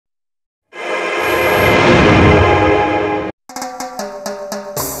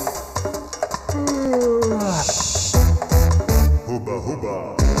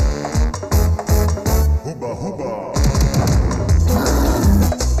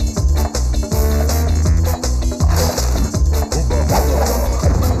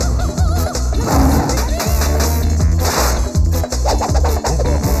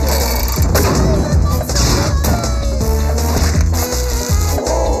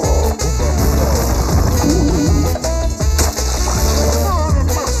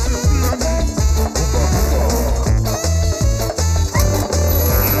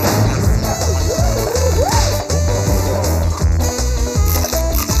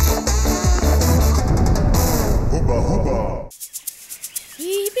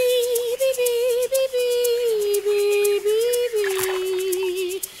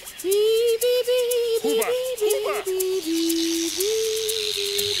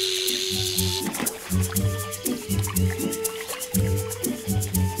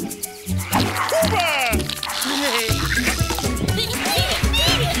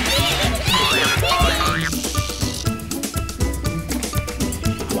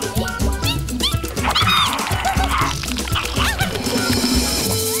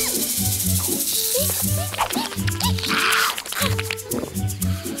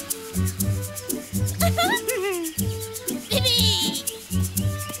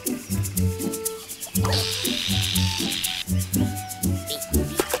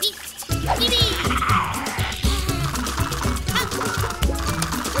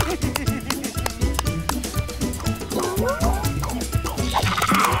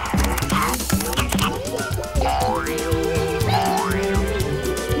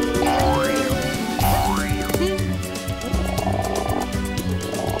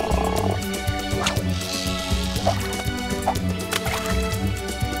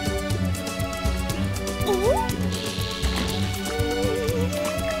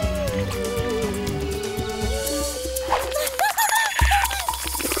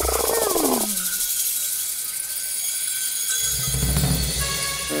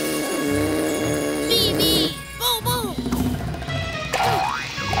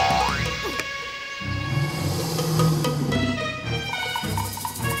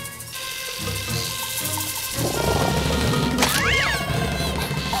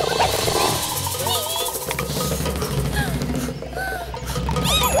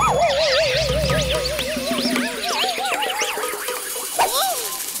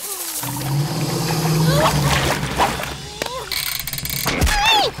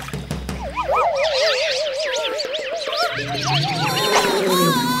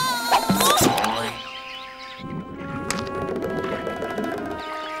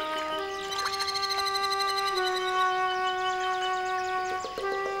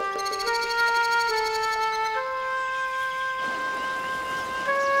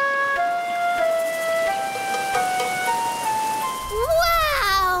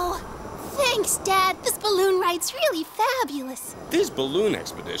It's really fabulous. These balloon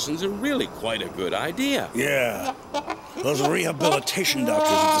expeditions are really quite a good idea. Yeah. Those rehabilitation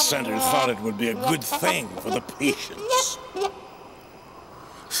doctors at the center thought it would be a good thing for the patients.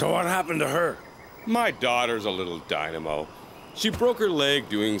 So what happened to her? My daughter's a little dynamo. She broke her leg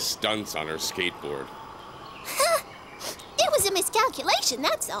doing stunts on her skateboard. It was a miscalculation,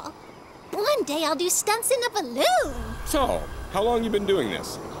 that's all. One day I'll do stunts in a balloon. So, how long you been doing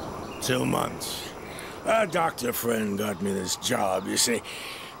this? 2 months. A doctor friend got me this job, you see.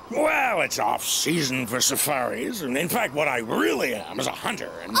 Well, it's off-season for safaris, and in fact, what I really am is a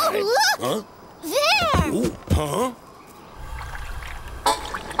hunter, and look! Huh? There! Ooh, huh?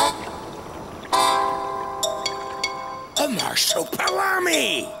 A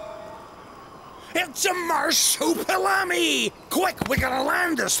Marsupilami! It's a Marsupilami! Quick, we gotta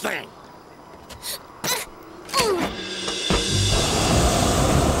land this thing!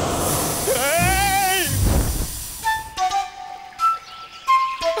 Hey!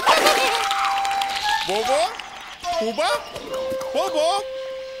 Bobo? Huba? Bobo?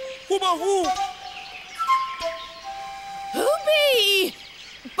 Huba who? Hoobie!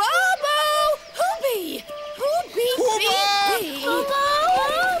 Bobo! Hoobie! Hoobie! Huba!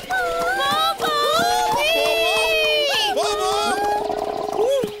 Bobo! Bobo!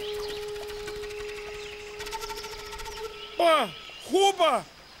 Huba!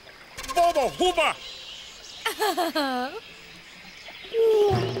 Bobo, Huba!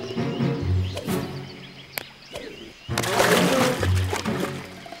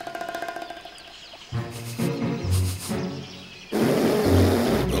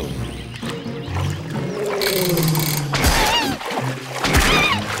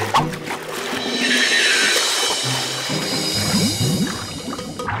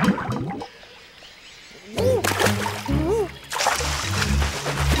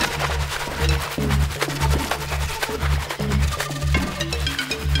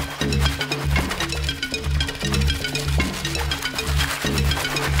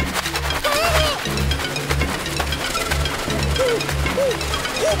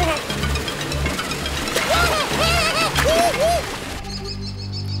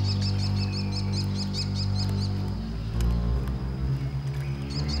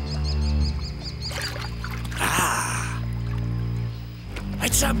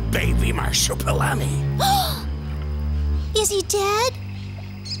 It's a baby Marsupilami. Is he dead?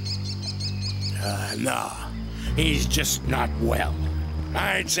 No. He's just not well.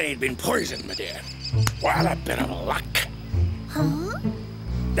 I'd say he'd been poisoned, my dear. What a bit of luck. Huh?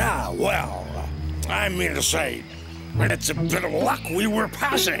 Well, I mean to say, And it's a bit of luck we were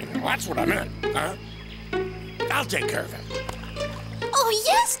passing. That's what I meant, huh? I'll take care of him. Oh,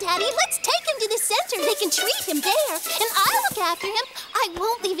 yes, Daddy. Let's take him to the center. They can treat him there. And I'll look after him. I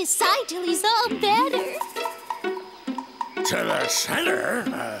won't leave his side till he's all better. To the center?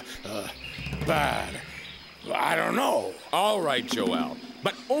 But I don't know. All right, Joel.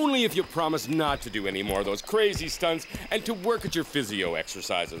 But only if you promise not to do any more of those crazy stunts and to work at your physio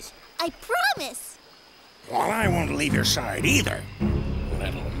exercises. I promise. Well, I won't leave your side either,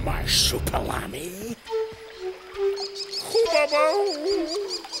 little Marsupilami. Cuba!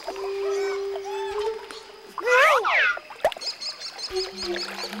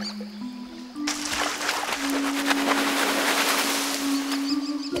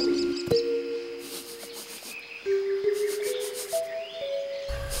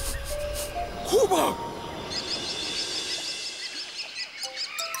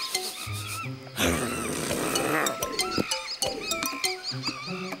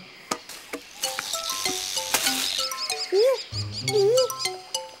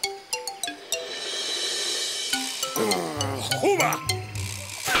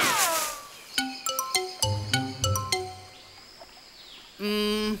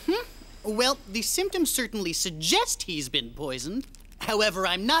 Well, the symptoms certainly suggest he's been poisoned. However,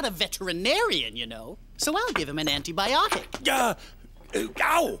 I'm not a veterinarian, you know, so I'll give him an antibiotic.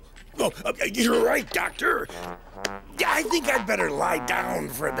 Ow! Oh, you're right, Doctor. I think I'd better lie down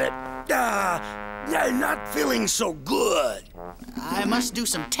for a bit. I'm not feeling so good. I must do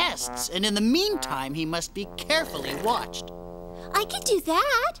some tests, and in the meantime, he must be carefully watched. I could do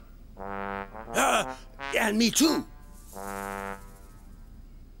that. And me too.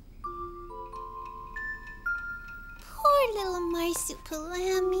 Poor little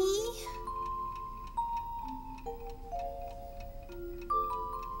Marsupilami.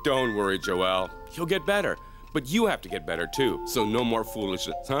 Don't worry, Joel. He'll get better. But you have to get better, too. So no more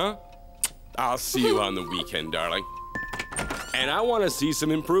foolishness, huh? I'll see you on the weekend, darling. And I want to see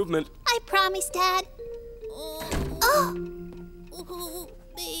some improvement. I promise, Dad. Oh.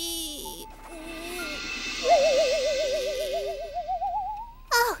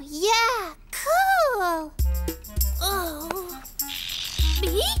 Oh, yeah. Cool. Oh.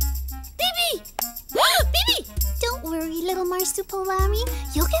 Baby? Baby! Baby! Don't worry, little Marsupilami.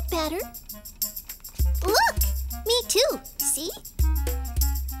 You'll get better. Look! Me too. See?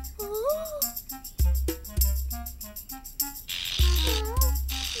 Oh.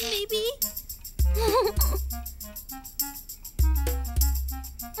 Baby?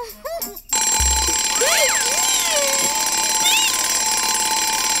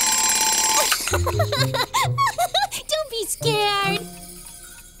 Don't be scared.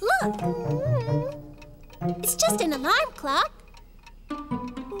 Look. It's just an alarm clock.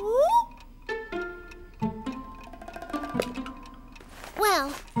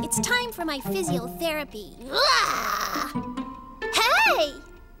 Well, it's time for my physiotherapy. Hey!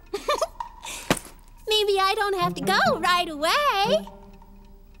 Maybe I don't have to go right away.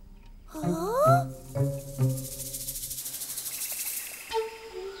 Huh?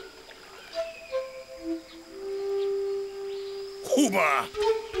 Cuba!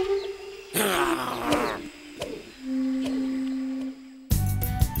 Now,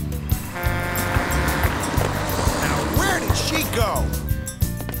 where did she go?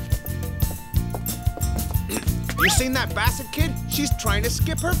 You seen that Bassett kid? She's trying to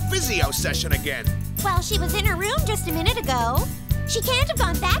skip her physio session again. Well, she was in her room just a minute ago. She can't have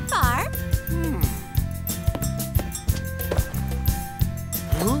gone that far.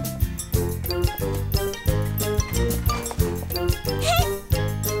 Huh?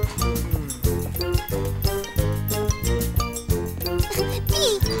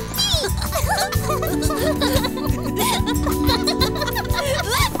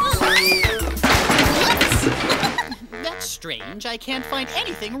 That's strange. I can't find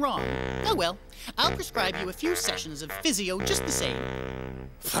anything wrong. Oh well, I'll prescribe you a few sessions of physio just the same.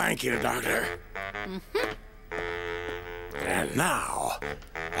 Thank you, Doctor. And now,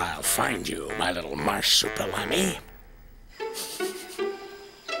 I'll find you, my little Marsupilami.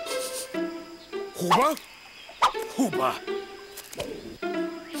 Cuba? Cuba.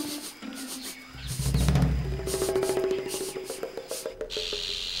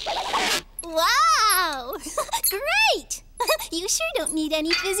 Wow! Great! You sure don't need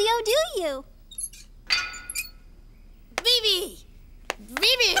any physio, do you? Baby!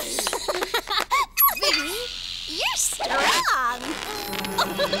 Baby! Baby, you're strong!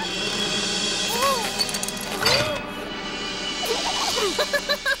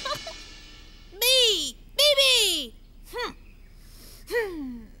 Me! Baby!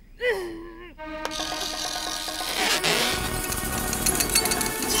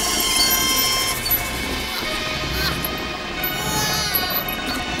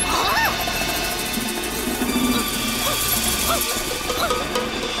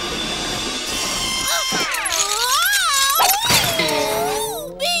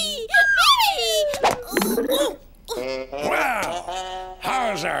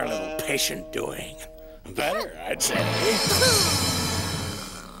 patient doing? Better, I'd say.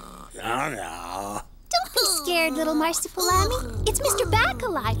 No. Don't be scared, little Marsupilami. It's Mr.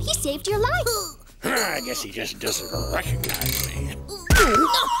 Back-Alive. He saved your life. I guess he just doesn't recognize me.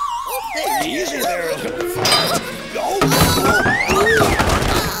 Easy there, little fella.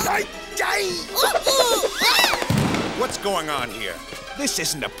 What's going on here? This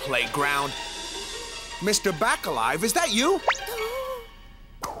isn't a playground. Mr. Back-Alive, is that you?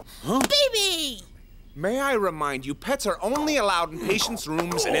 Baby! May I remind you, pets are only allowed in patients'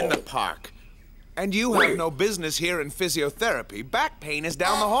 rooms and in the park. And you have no business here in physiotherapy. Back pain is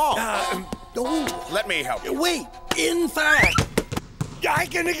down the hall. Let me help you. Wait, in fact, I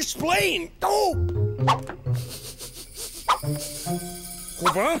can explain.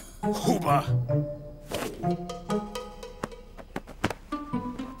 Hooba? Hooba.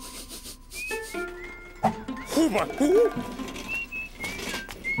 Hooba.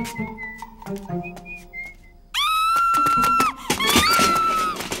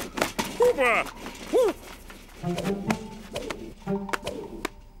 Hooba.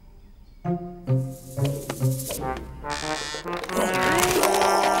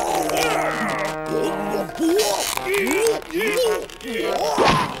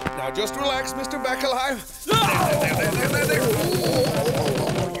 Now just relax, Mr. Back-Alive. There.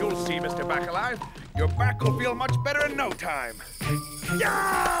 You'll see, Mr. Back-Alive. Your back will feel much better in no time.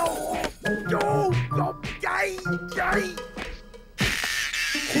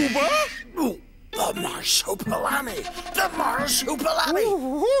 Hooba? The Marsupilami! The Marsupilami!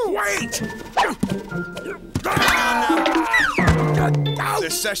 Wait!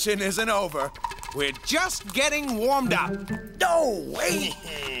 This session isn't over. We're just getting warmed up. No, wait!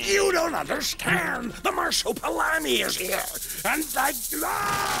 You don't understand! The Marsupilami is here! And I...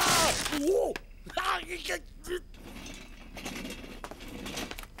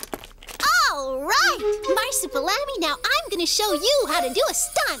 All right, Marsupilami, now I'm going to show you how to do a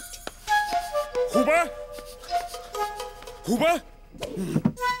stunt. Hooba? Hooba?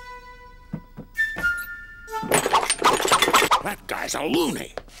 That guy's a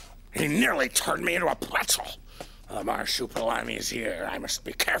loony. He nearly turned me into a pretzel. The Marsupilami is here. I must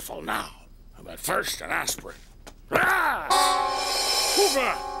be careful now. But first, an aspirin. Ah!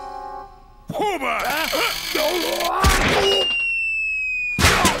 Hooba! Hooba!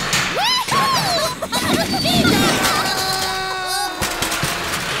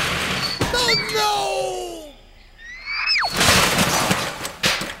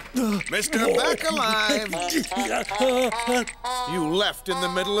 Mr. Back-Alive! You left in the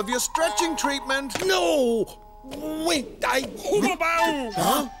middle of your stretching treatment. No! Wait, Hooba!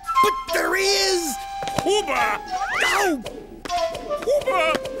 Huh? But there is! Hooba! No!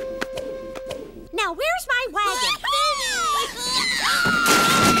 Hooba! Now, where's my wagon?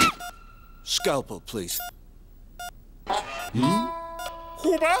 Scalpel, please.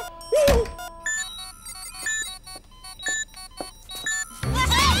 Hooba?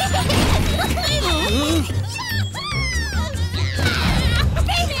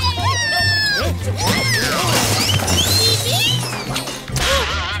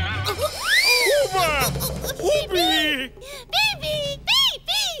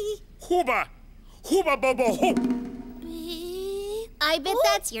 Hooba! Hooba bobo hoop! I bet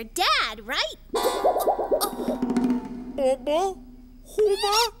that's your dad, right? Bobo?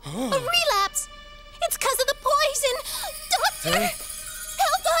 Hooba? A relapse! It's because of the poison! Doctor!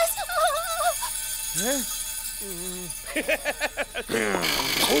 Help us!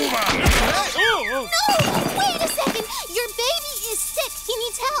 Hooba! No! Wait a second! Your baby is sick! He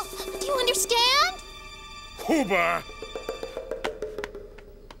needs help! Do you understand? Hooba!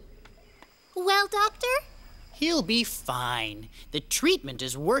 Well, Doctor? He'll be fine. The treatment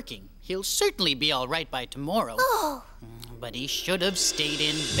is working. He'll certainly be all right by tomorrow. Oh. But he should have stayed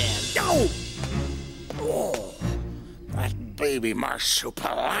in bed. No! Oh, that baby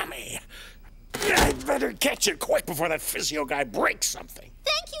Marsupilami. I'd better catch it quick before that physio guy breaks something.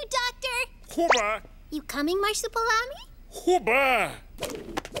 Thank you, Doctor! Hooba! You coming, Marsupilami? Hooba!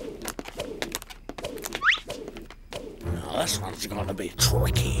 Now, this one's gonna be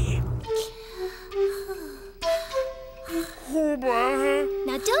tricky. Hooba!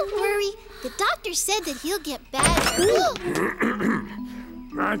 Now, don't worry. The doctor said that he'll get better.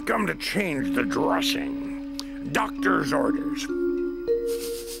 I've come to change the dressing. Doctor's orders.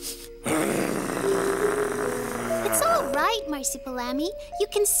 It's all right, Marsupilami. You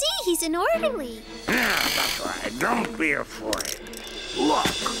can see he's an orderly. Yeah, that's right. Don't be afraid. Look.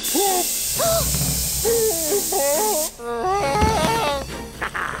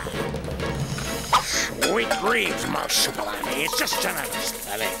 Sweet dreams, Marsupilami. It's just an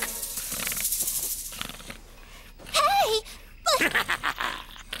anesthetic.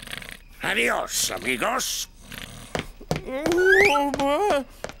 Adios, amigos. That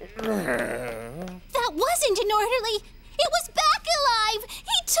wasn't an orderly. It was back alive.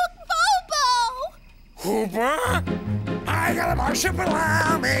 He took Bobo. Hooper? I got a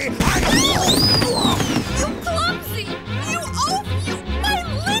Marsupilami. You clumsy! You oaf! You my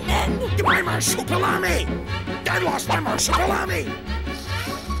linen! My Marsupilami! I lost my Marsupilami!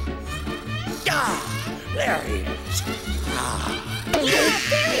 Ah, there he is. You have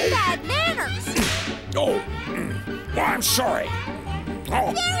very bad manners! Oh, well, I'm sorry.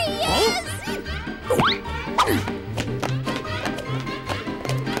 Oh. There he is.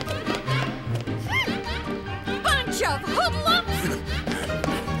 Bunch of hoodlums!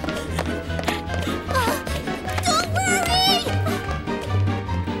 Don't worry.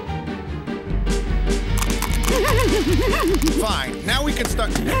 Fine, now we can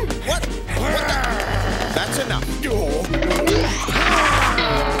start. What? That's enough.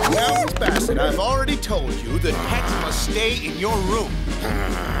 Now, Miss Bassett, I've already told you that pets must stay in your room.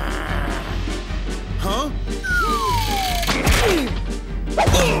 Huh?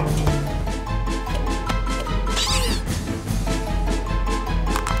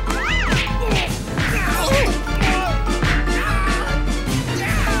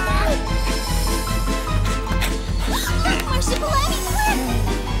 Marsupilami, quick!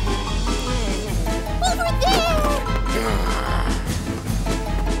 Over there!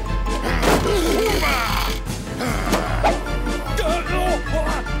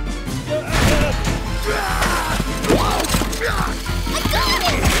 I got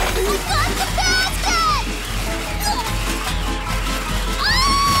it! I got the basket!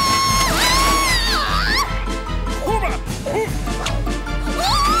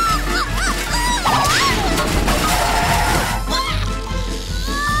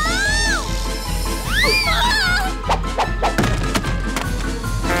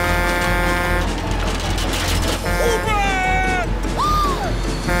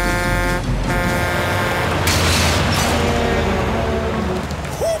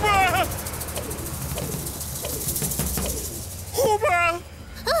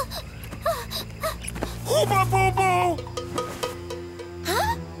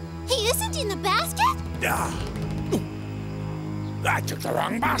 Huh? He isn't in the basket? I took the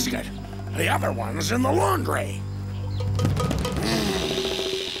wrong basket. The other one's in the laundry.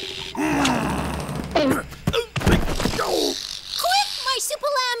 Quick,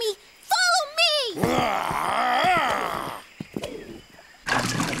 Marsupilami! Follow me!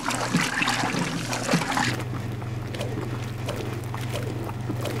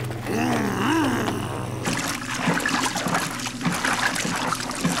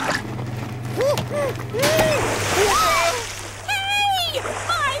 Hey!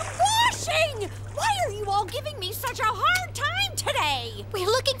 My washing! Why are you all giving me such a hard time today? We're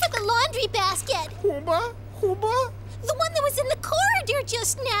looking for the laundry basket. Hooba? Hooba? The one that was in the corridor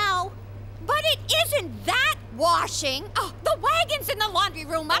just now. But it isn't that washing. Oh, the wagon's in the laundry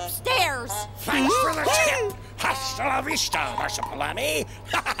room upstairs. Thanks for the tip. Hasta la vista, Marsupilami.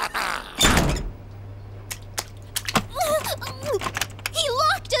 He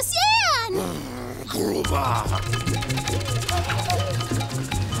locked us in!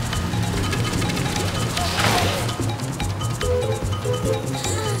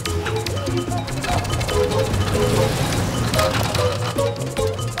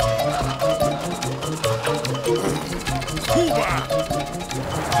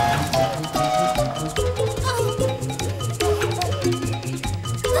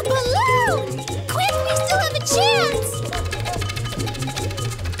 The balloon! Quick, we still have a chance!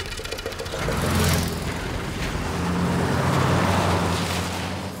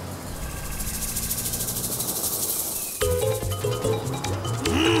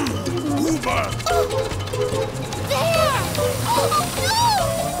 There! Oh, no!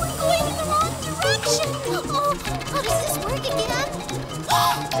 We're going in the wrong direction! Oh, how does this work again?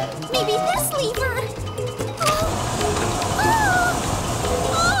 Maybe this lever?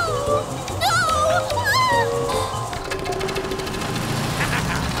 No!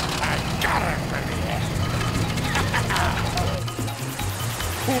 I got it, baby.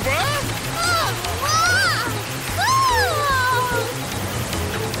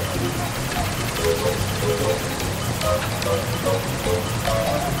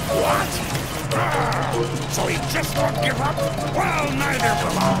 What? So he just won't give up? Well, neither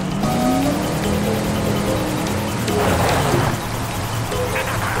will I.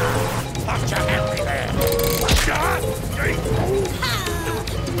 Thought you had me there.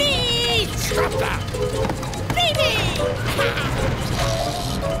 Beat! Stop that! Baby!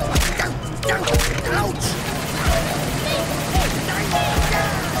 Ouch!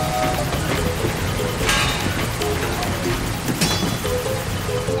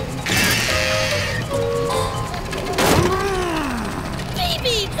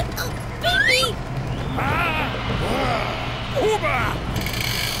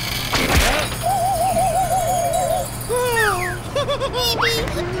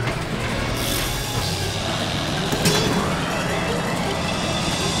 Woo!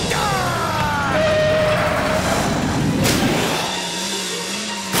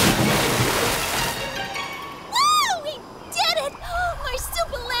 We did it!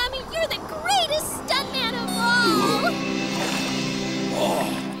 Marsupilami, you're the greatest stuntman of all!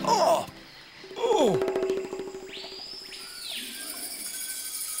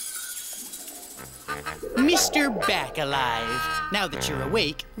 Mr. Back Alive. Now that you're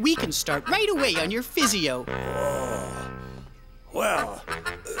awake, we can start right away on your physio. Well,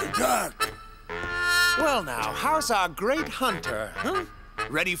 Doc. Well now, how's our great hunter, huh?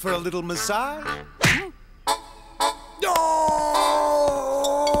 Ready for a little massage? No!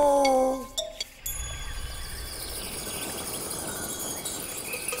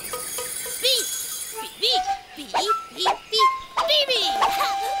 Beep! Beep! Beep! Beep! Beep! Beep! Beep!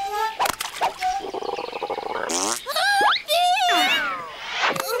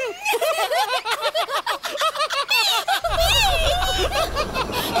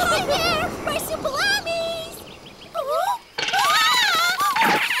 Hi there, Marsupilamis!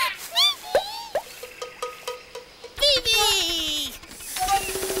 Phoebe!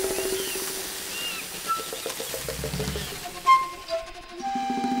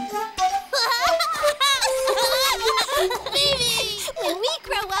 Phoebe! When we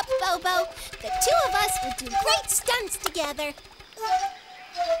grow up, Bobo, the two of us will do great stunts together.